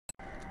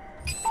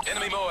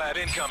Enemy MOAB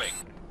incoming.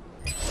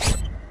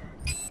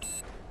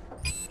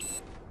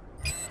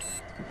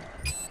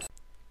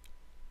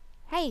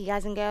 Hey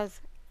guys and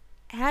girls,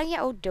 how you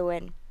all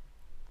doing?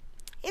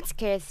 It's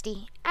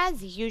Kirsty,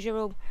 as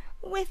usual,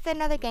 with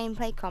another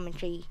gameplay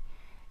commentary.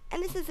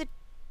 And this is a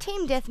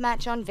team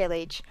deathmatch on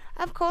Village,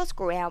 of course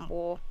Ground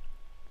War.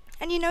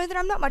 And you know that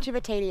I'm not much of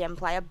a TDM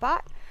player,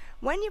 but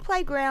when you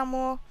play Ground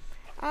War,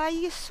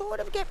 you sort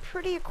of get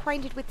pretty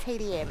acquainted with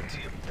TDM.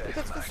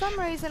 Because for some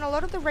reason, a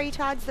lot of the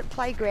retards that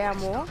play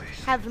Ground War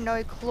have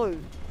no clue.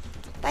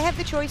 They have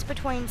the choice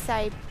between,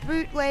 say,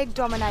 bootleg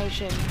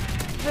domination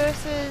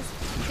versus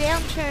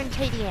downturn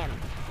TDM.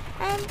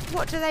 And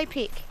what do they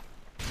pick?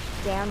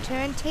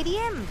 Downturn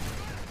TDM.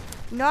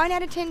 9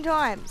 out of 10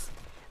 times.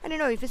 I don't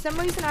know, for some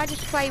reason I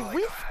just play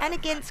with and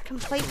against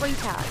complete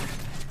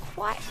retards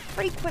quite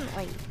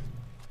frequently.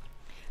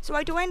 So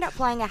I do end up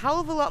playing a hell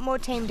of a lot more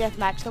team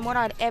deathmatch than what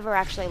I'd ever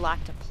actually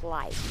like to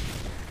play.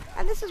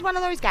 And this is one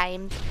of those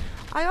games.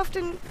 I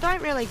often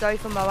don't really go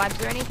for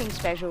MOABs or anything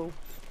special.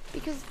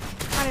 Because,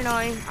 I don't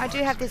know, I do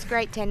have this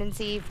great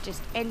tendency of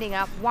just ending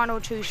up 1 or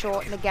 2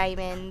 short and the game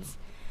ends.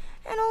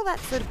 And all that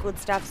sort of good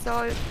stuff,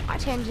 so I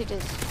tend to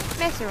just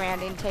mess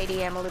around in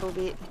TDM a little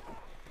bit.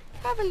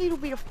 Have a little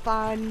bit of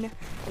fun,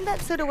 and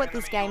that's sort of what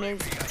this game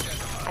is.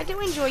 I do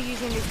enjoy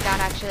using this gun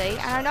actually,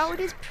 and I know it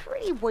is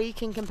pretty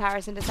weak in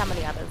comparison to some of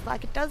the others.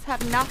 Like, it does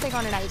have nothing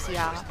on an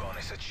ACR,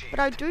 but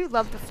I do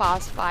love the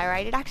fast fire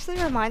rate. It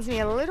actually reminds me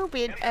a little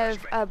bit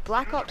of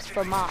Black Ops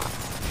for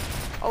Mars.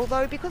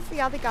 Although, because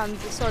the other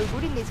guns are so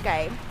good in this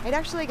game, it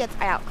actually gets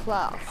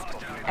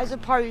outclassed, as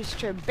opposed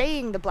to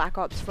being the Black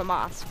Ops from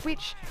us,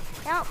 which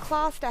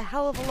outclassed a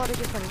hell of a lot of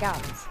different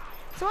guns.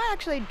 So I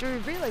actually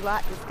do really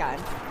like this gun,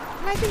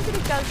 and I think that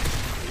it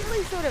does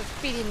really sort of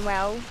fit in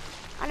well.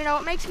 I don't know,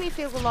 it makes me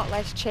feel a lot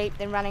less cheap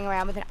than running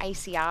around with an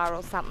ACR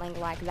or something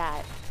like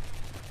that.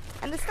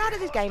 And the start of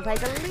this gameplay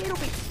is a little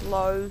bit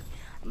slow,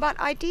 but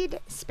I did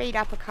speed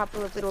up a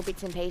couple of little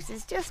bits and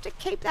pieces just to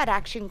keep that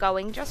action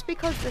going, just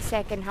because the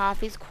second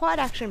half is quite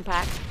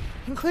action-packed,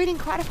 including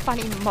quite a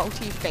funny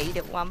multi-feed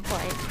at one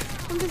point.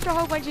 And just a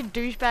whole bunch of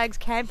douchebags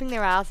camping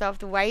their ass off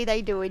the way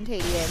they do in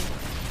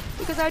TDM.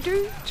 Because I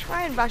do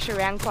try and rush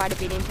around quite a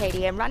bit in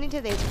TDM, run into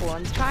their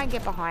spawns, try and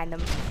get behind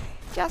them.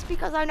 Just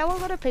because I know a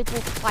lot of people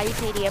play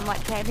TDM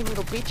like camping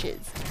little bitches.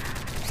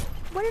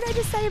 What did I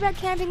just say about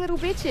camping little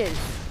bitches?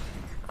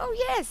 Oh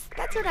yes,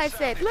 that's what I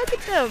said. Look at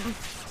them.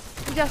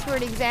 Just for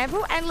an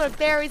example, and look,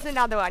 there is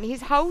another one.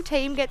 His whole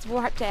team guy's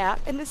wiped out,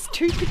 and the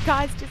stupid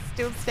guy's just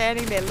still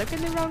standing there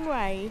looking the wrong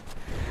way.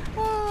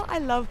 Oh, I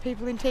love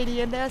people in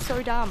TDM, they're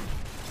so dumb.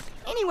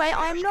 Anyway,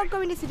 I am not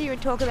going to sit here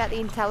and talk about the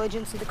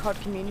intelligence of the COD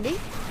community,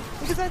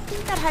 because I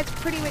think that has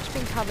pretty much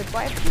been covered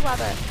by a few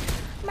other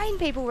main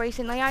people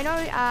recently. I know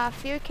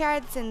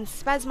Fearcads and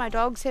Spaz My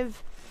Dogs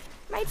have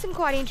made some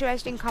quite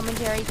interesting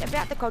commentaries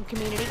about the COD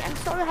community, and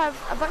so have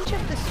a bunch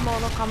of the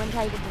smaller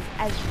commentators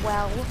as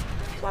well.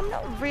 So I'm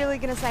not really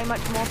going to say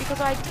much more,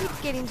 because I did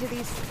get into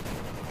this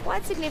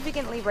quite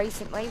significantly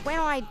recently when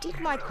I did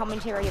my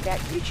commentary about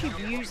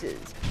YouTube users,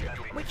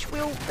 which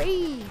will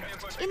be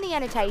in the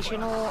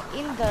annotation or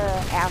in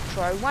the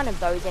outro, one of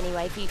those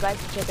anyway, for you guys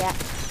to check out,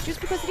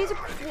 just because it is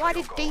quite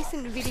a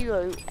decent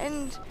video,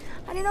 and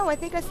I don't know, I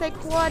think I say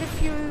quite a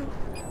few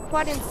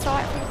quite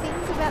insightful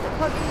things about the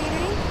COD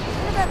community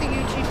and about the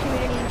YouTube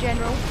community in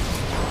general.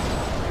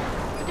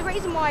 The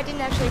reason why I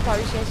didn't actually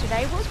post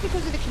yesterday was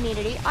because of the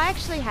community. I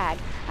actually had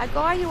a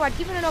guy who I'd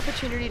given an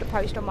opportunity to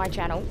post on my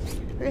channel,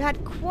 who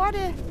had quite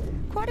a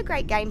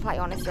great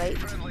gameplay, honestly.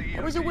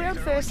 It was a world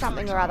first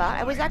something or other.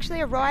 It was actually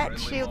a Riot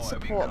Shield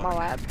support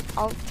MOAB.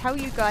 I'll tell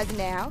you guys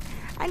now.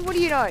 And what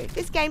do you know?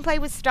 This gameplay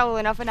was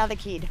stolen off another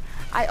kid.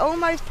 I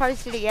almost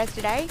posted it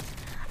yesterday.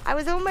 I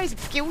was almost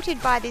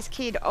guilted by this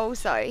kid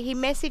also. He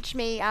messaged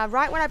me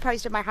right when I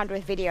posted my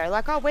 100th video,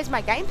 like, oh, where's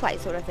my gameplay,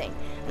 sort of thing.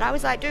 And I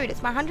was like, dude,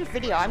 it's my 100th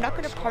video. I'm not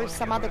going to post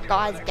some other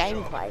guy's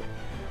gameplay.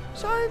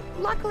 So,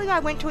 luckily I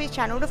went to his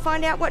channel to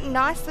find out what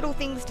nice little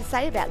things to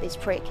say about this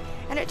prick.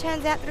 And it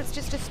turns out that it's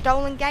just a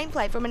stolen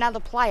gameplay from another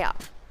player.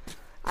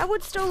 I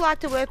would still like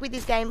to work with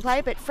this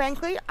gameplay, but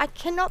frankly, I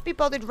cannot be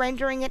bothered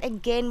rendering it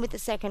again with the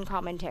second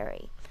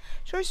commentary.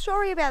 So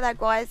sorry about that,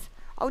 guys.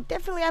 I'll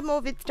definitely have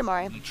more vids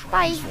tomorrow.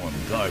 Bye. Transform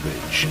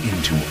garbage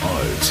into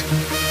art.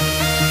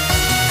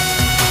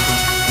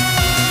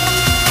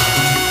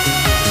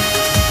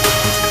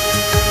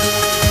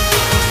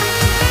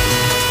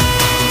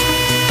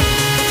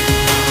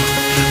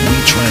 We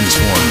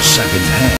transform second-hand